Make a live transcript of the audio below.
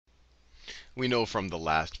We know from the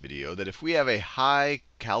last video that if we have a high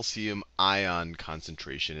calcium ion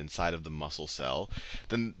concentration inside of the muscle cell,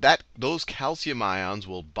 then those calcium ions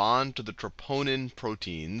will bond to the troponin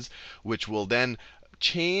proteins, which will then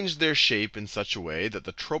change their shape in such a way that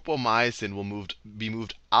the tropomyosin will be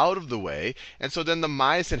moved out of the way. And so then the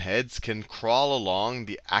myosin heads can crawl along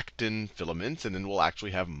the actin filaments, and then we'll actually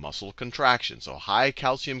have muscle contraction. So high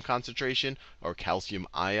calcium concentration or calcium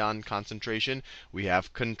ion concentration, we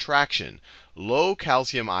have contraction. Low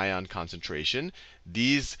calcium ion concentration,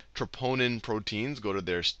 these troponin proteins go to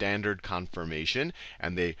their standard conformation,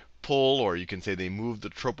 and they pull, or you can say they move the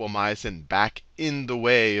tropomyosin back in the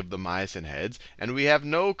way of the myosin heads, and we have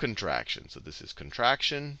no contraction. So this is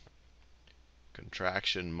contraction,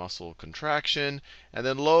 contraction, muscle contraction. And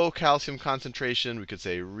then low calcium concentration, we could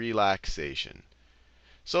say relaxation.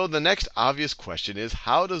 So the next obvious question is,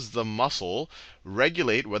 how does the muscle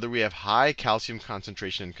regulate whether we have high calcium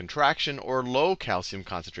concentration and contraction or low calcium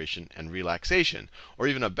concentration and relaxation? Or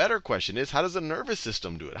even a better question is, how does the nervous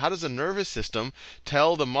system do it? How does the nervous system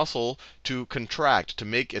tell the muscle to contract, to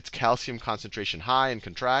make its calcium concentration high and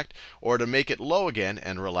contract, or to make it low again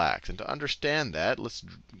and relax? And to understand that, let's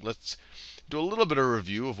do a little bit of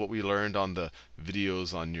review of what we learned on the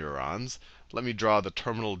videos on neurons. Let me draw the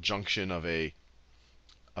terminal junction of an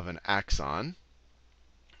axon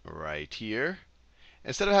right here.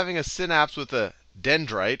 Instead of having a synapse with a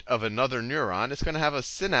dendrite of another neuron, it's going to have a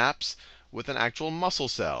synapse with an actual muscle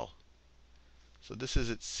cell. So this is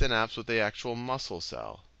its synapse with the actual muscle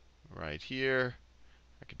cell right here.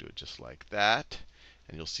 I could do it just like that,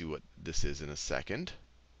 and you'll see what this is in a second.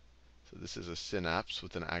 So this is a synapse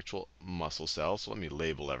with an actual muscle cell. So let me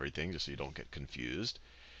label everything just so you don't get confused.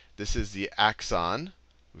 This is the axon.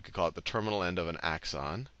 We could call it the terminal end of an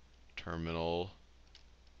axon. Terminal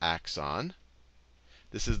axon.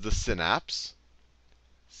 This is the synapse.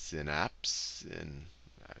 Synapse. And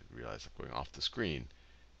I realize I'm going off the screen.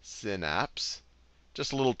 Synapse.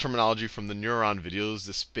 Just a little terminology from the neuron videos.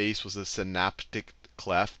 This space was a synaptic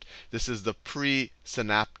cleft. This is the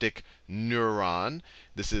presynaptic neuron.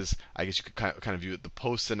 This is, I guess you could kind of view it, the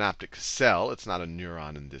postsynaptic cell. It's not a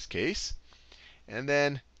neuron in this case. And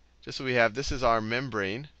then, just so we have, this is our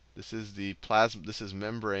membrane. This is the plasma. This is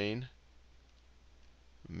membrane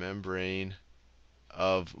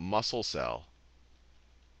of muscle cell.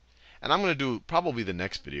 And I'm going to do probably the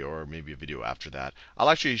next video, or maybe a video after that. I'll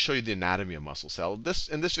actually show you the anatomy of muscle cell. In this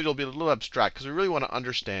video will be a little abstract because we really want to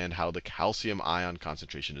understand how the calcium ion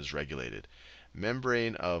concentration is regulated.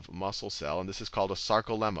 Membrane of muscle cell, and this is called a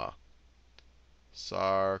sarcolemma.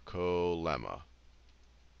 Sarcolemma.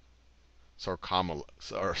 Sarcolemma.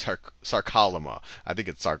 I think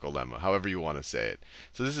it's sarcolemma, however you want to say it.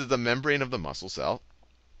 So this is the membrane of the muscle cell.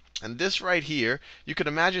 And this right here, you can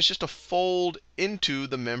imagine it's just a fold into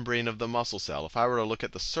the membrane of the muscle cell. If I were to look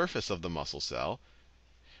at the surface of the muscle cell,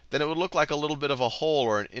 then it would look like a little bit of a hole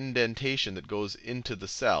or an indentation that goes into the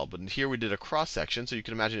cell. But here we did a cross section, so you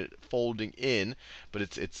can imagine it folding in. But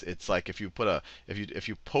it's like if you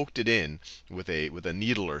poked it in with a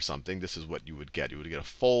needle or something, this is what you would get. You would get a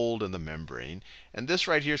fold in the membrane. And this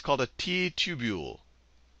right here is called a T-tubule.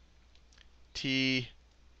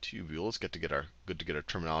 T-tubule. It's good to get our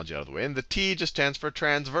terminology out of the way. And the T just stands for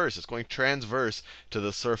transverse. It's going transverse to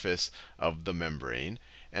the surface of the membrane.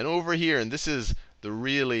 And over here, and this is the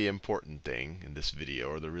really important thing in this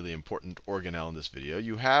video, or the really important organelle in this video,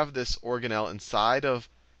 you have this organelle inside of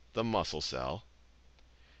the muscle cell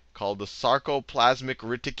called the sarcoplasmic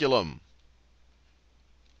reticulum.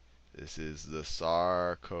 This is the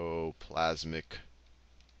sarcoplasmic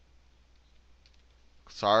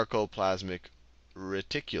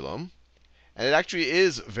reticulum. And it actually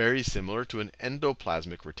is very similar to an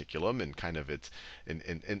endoplasmic reticulum in kind of its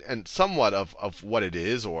and somewhat of what it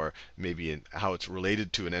is, or maybe in how it's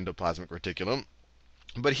related to an endoplasmic reticulum.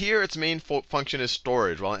 But here its main function is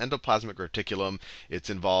storage. While an endoplasmic reticulum, it's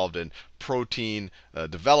involved in protein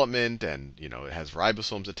development, and it has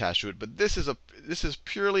ribosomes attached to it. But this is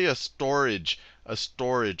purely a storage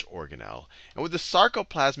organelle. And what the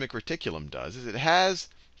sarcoplasmic reticulum does is it has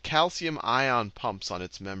calcium ion pumps on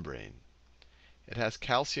its membrane. It has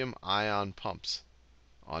calcium ion pumps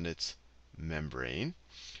on its membrane.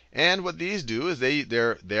 And what these do is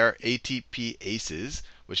they're ATPases,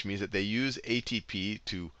 which means that they use ATP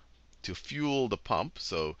to fuel the pump.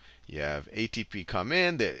 So you have ATP come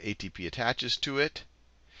in, the ATP attaches to it,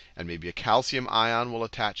 and maybe a calcium ion will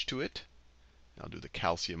attach to it. I'll do the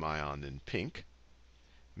calcium ion in pink.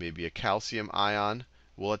 Maybe a calcium ion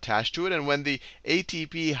will attach to it, and when the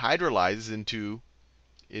ATP hydrolyzes into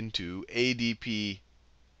ADP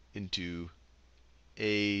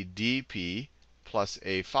plus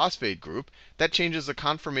a phosphate group, that changes the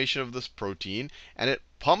conformation of this protein, and it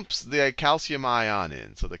pumps the calcium ion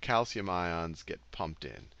in. So the calcium ions get pumped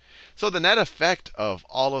in. So the net effect of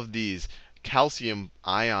all of these calcium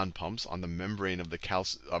ion pumps on the membrane of the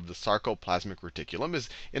sarcoplasmic reticulum is,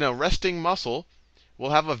 in a resting muscle,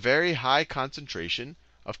 we'll have a very high concentration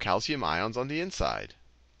of calcium ions on the inside.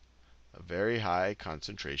 A very high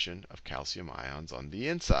concentration of calcium ions on the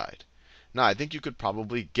inside. Now, I think you could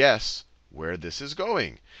probably guess where this is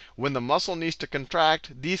going. When the muscle needs to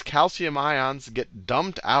contract, these calcium ions get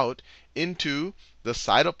dumped out into the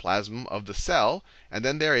cytoplasm of the cell, and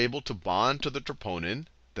then they're able to bond to the troponin.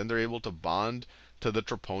 Then they're able to bond to the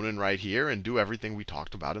troponin right here and do everything we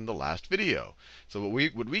talked about in the last video. So what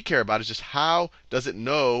we care about is just how does it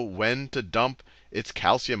know when to dump its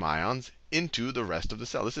calcium ions into the rest of the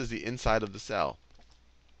cell. This is the inside of the cell.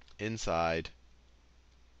 Inside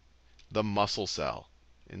the muscle cell.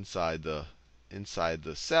 Inside the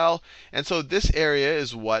cell. And so this area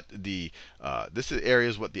is what the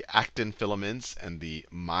actin filaments and the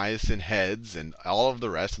myosin heads and all of the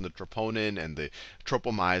rest, and the troponin and the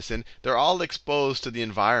tropomyosin, they're all exposed to the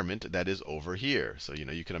environment that is over here. So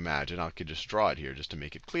you can imagine, I could just draw it here just to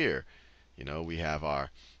make it clear. We have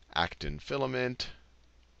our actin filament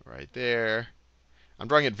right there. I'm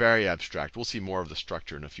drawing it very abstract. We'll see more of the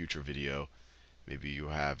structure in a future video. Maybe you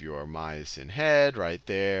have your myosin head right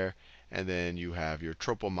there, and then you have your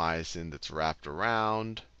tropomyosin that's wrapped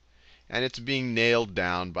around, and it's being nailed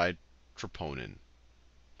down by troponin,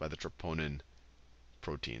 by the troponin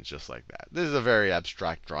proteins, just like that. This is a very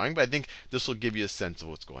abstract drawing, but I think this will give you a sense of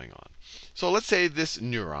what's going on. So let's say this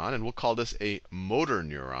neuron, and we'll call this a motor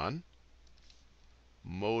neuron.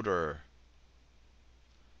 Motor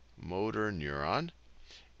neuron.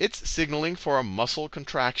 It's signaling for a muscle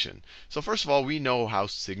contraction. So first of all, we know how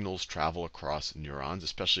signals travel across neurons,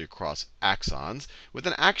 especially across axons, with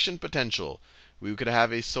an action potential. We could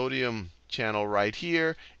have a sodium channel right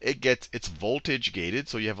here. It's voltage gated,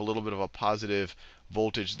 so you have a little bit of a positive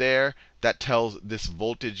voltage there. That tells this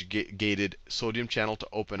voltage gated sodium channel to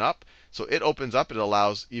open up. So it opens up. It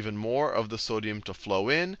allows even more of the sodium to flow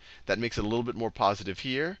in. That makes it a little bit more positive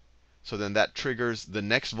here. So then that triggers the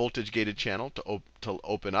next voltage gated channel to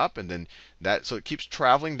open up, and then so it keeps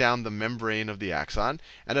traveling down the membrane of the axon.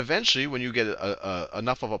 And eventually, when you get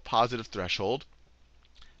enough of a positive threshold,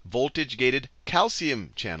 voltage gated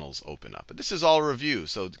calcium channels open up. And this is all review.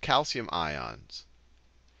 So the calcium ions.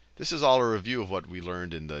 This is all a review of what we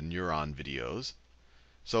learned in the neuron videos.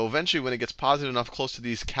 So eventually, when it gets positive enough close to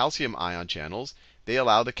these calcium ion channels, they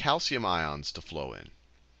allow the calcium ions to flow in.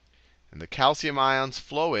 And the calcium ions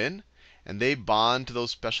flow in, and they bond to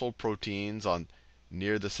those special proteins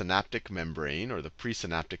near the synaptic membrane, or the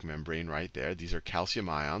presynaptic membrane right there. These are calcium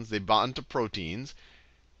ions. They bond to proteins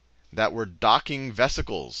that were docking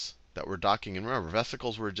vesicles. And remember,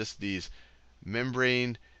 vesicles were just these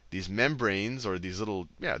membranes, or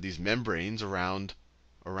these membranes around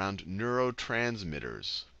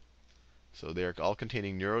neurotransmitters. So they're all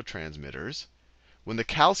containing neurotransmitters. When the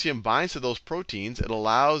calcium binds to those proteins, it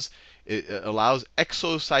allows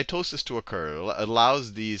exocytosis to occur. It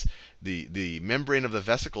allows the membrane of the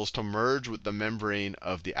vesicles to merge with the membrane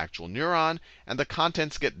of the actual neuron, and the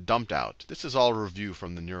contents get dumped out. This is all review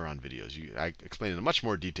from the neuron videos. I explain in much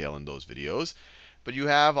more detail in those videos. But you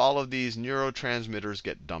have all of these neurotransmitters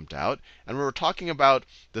get dumped out. And when we're talking about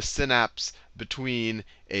the synapse between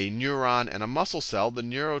a neuron and a muscle cell, the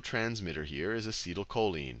neurotransmitter here is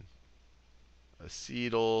acetylcholine.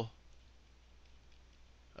 Acetylcholine.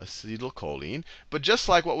 But just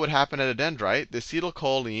like what would happen at a dendrite, the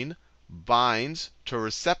acetylcholine binds to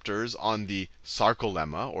receptors on the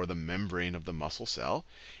sarcolemma, or the membrane of the muscle cell,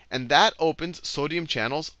 and that opens sodium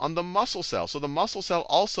channels on the muscle cell. So the muscle cell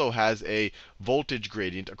also has a voltage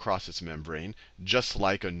gradient across its membrane, just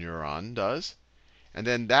like a neuron does. And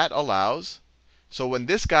then that allows, so when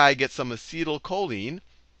this guy gets some acetylcholine,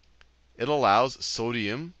 it allows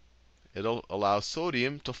sodium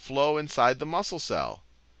to flow inside the muscle cell.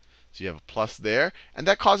 So you have a plus there, and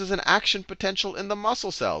that causes an action potential in the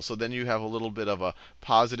muscle cell. So then you have a little bit of a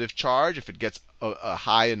positive charge. If it gets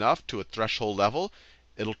high enough to a threshold level,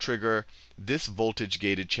 it'll trigger this voltage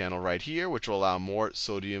gated channel right here, which will allow more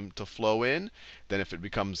sodium to flow in. Then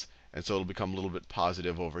so it'll become a little bit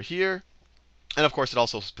positive over here. And of course, it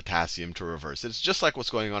also has potassium to reverse it. It's just like what's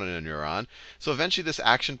going on in a neuron. So eventually, this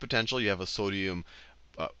action potential, you have a sodium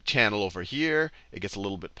channel over here. It gets a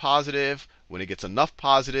little bit positive. When it gets enough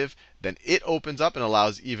positive, then it opens up and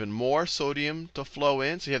allows even more sodium to flow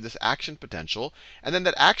in. So you have this action potential. And then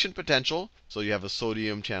that action potential, so you have a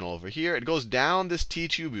sodium channel over here. It goes down this T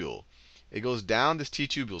tubule. It goes down this T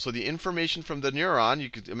tubule. So the information from the neuron, you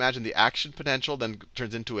could imagine the action potential then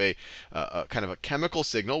turns into a kind of a chemical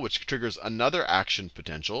signal, which triggers another action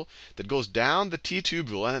potential that goes down the T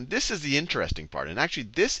tubule. And this is the interesting part. And actually,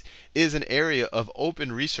 this is an area of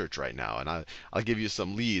open research right now. And I'll give you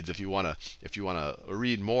some leads if you want to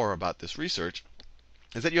read more about this research.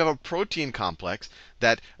 Is that you have a protein complex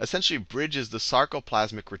that essentially bridges the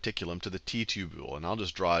sarcoplasmic reticulum to the T tubule. And I'll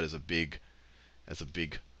just draw it as a big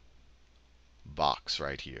box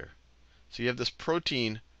right here. So you have this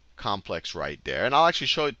protein complex right there. And I'll actually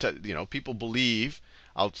show it to, people believe,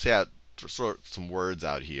 I'll say out some words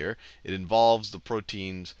out here. It involves the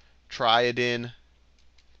proteins triadin,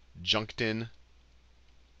 junctin,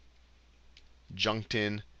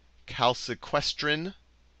 calsequestrin,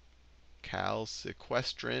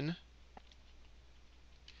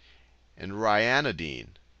 and ryanodine.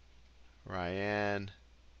 Ryanodine.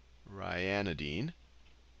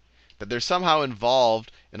 That they're somehow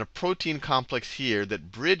involved in a protein complex here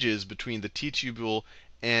that bridges between the T tubule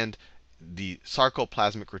and the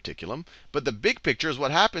sarcoplasmic reticulum. But the big picture is what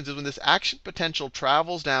happens is when this action potential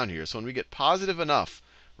travels down here. So when we get positive enough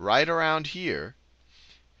right around here,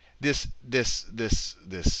 this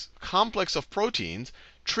complex of proteins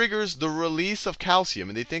triggers the release of calcium.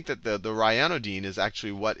 And they think that the ryanodine is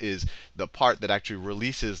actually what is the part that actually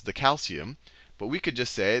releases the calcium. But we could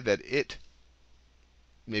just say that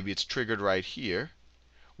maybe it's triggered right here.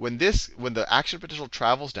 When the action potential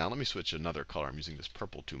travels down, let me switch another color. I'm using this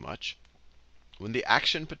purple too much. When the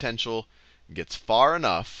action potential gets far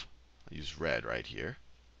enough, I'll use red right here.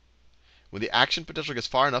 When the action potential gets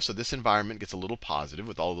far enough so this environment gets a little positive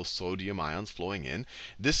with all those sodium ions flowing in,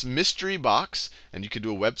 this mystery box, and you can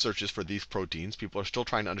do a web searches for these proteins. People are still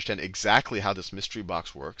trying to understand exactly how this mystery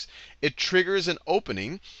box works. It triggers an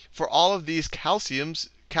opening for all of these calcium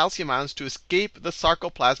ions to escape the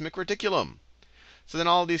sarcoplasmic reticulum. So then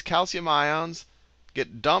all of these calcium ions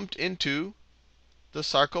get dumped into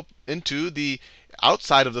the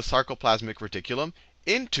outside of the sarcoplasmic reticulum,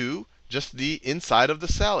 into just the inside of the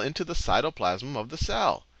cell, into the cytoplasm of the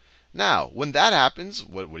cell. Now, when that happens,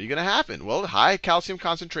 what are you going to happen? Well, high calcium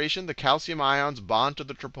concentration, the calcium ions bond to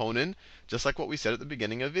the troponin, just like what we said at the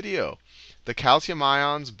beginning of the video. The calcium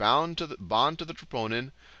ions bond to the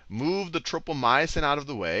troponin, move the tropomyosin out of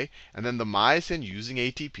the way, and then the myosin, using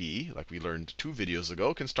ATP, like we learned 2 videos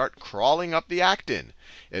ago, can start crawling up the actin.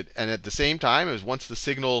 And at the same time, as once a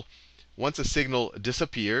signal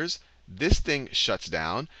disappears, this thing shuts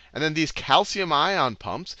down, and then these calcium ion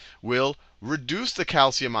pumps will reduce the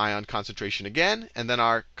calcium ion concentration again, and then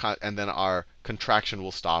our contraction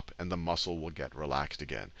will stop and the muscle will get relaxed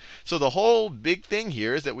again. So the whole big thing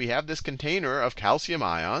here is that we have this container of calcium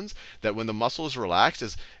ions that when the muscle is relaxed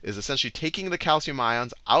is essentially taking the calcium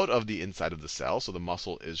ions out of the inside of the cell, so the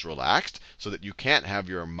muscle is relaxed so that you can't have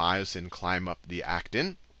your myosin climb up the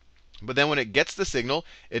actin. But then when it gets the signal,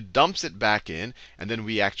 it dumps it back in, and then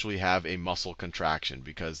we actually have a muscle contraction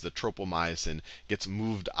because the tropomyosin gets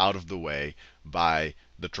moved out of the way by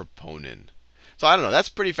the troponin. So I don't know, that's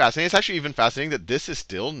pretty fascinating. It's actually even fascinating that this is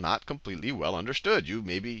still not completely well understood.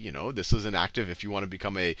 This is an active, if you want to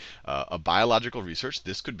become a biological research,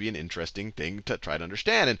 this could be an interesting thing to try to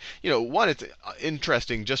understand. And, one, it's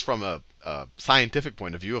interesting just from a scientific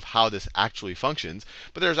point of view of how this actually functions.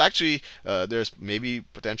 But there's actually, there's maybe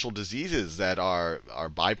potential diseases that are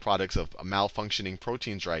byproducts of malfunctioning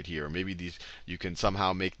proteins right here. Maybe you can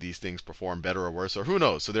somehow make these things perform better or worse, or who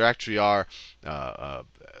knows. So there actually are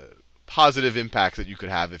positive impacts that you could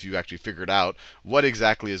have if you actually figured out what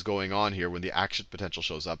exactly is going on here when the action potential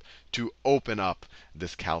shows up to open up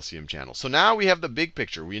this calcium channel. So now we have the big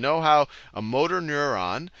picture. We know how a motor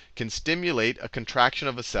neuron can stimulate a contraction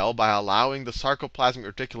of a cell by allowing the sarcoplasmic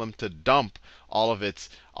reticulum to dump or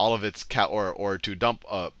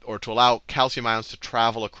to allow calcium ions to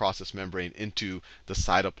travel across this membrane into the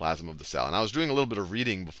cytoplasm of the cell. And I was doing a little bit of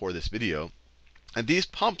reading before this video. And these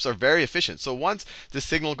pumps are very efficient. So once this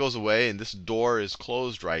signal goes away and this door is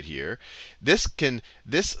closed right here, this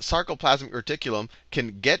sarcoplasmic reticulum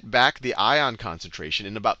can get back the ion concentration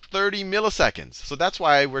in about 30 milliseconds. So that's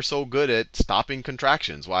why we're so good at stopping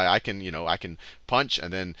contractions. Why I can punch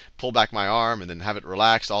and then pull back my arm and then have it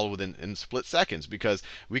relaxed all in split seconds, because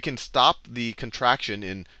we can stop the contraction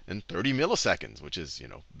in 30 milliseconds, which is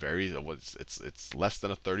it's less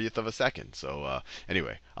than a 30th of a second. So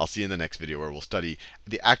anyway, I'll see you in the next video where we'll study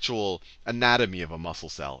the actual anatomy of a muscle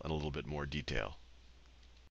cell in a little bit more detail.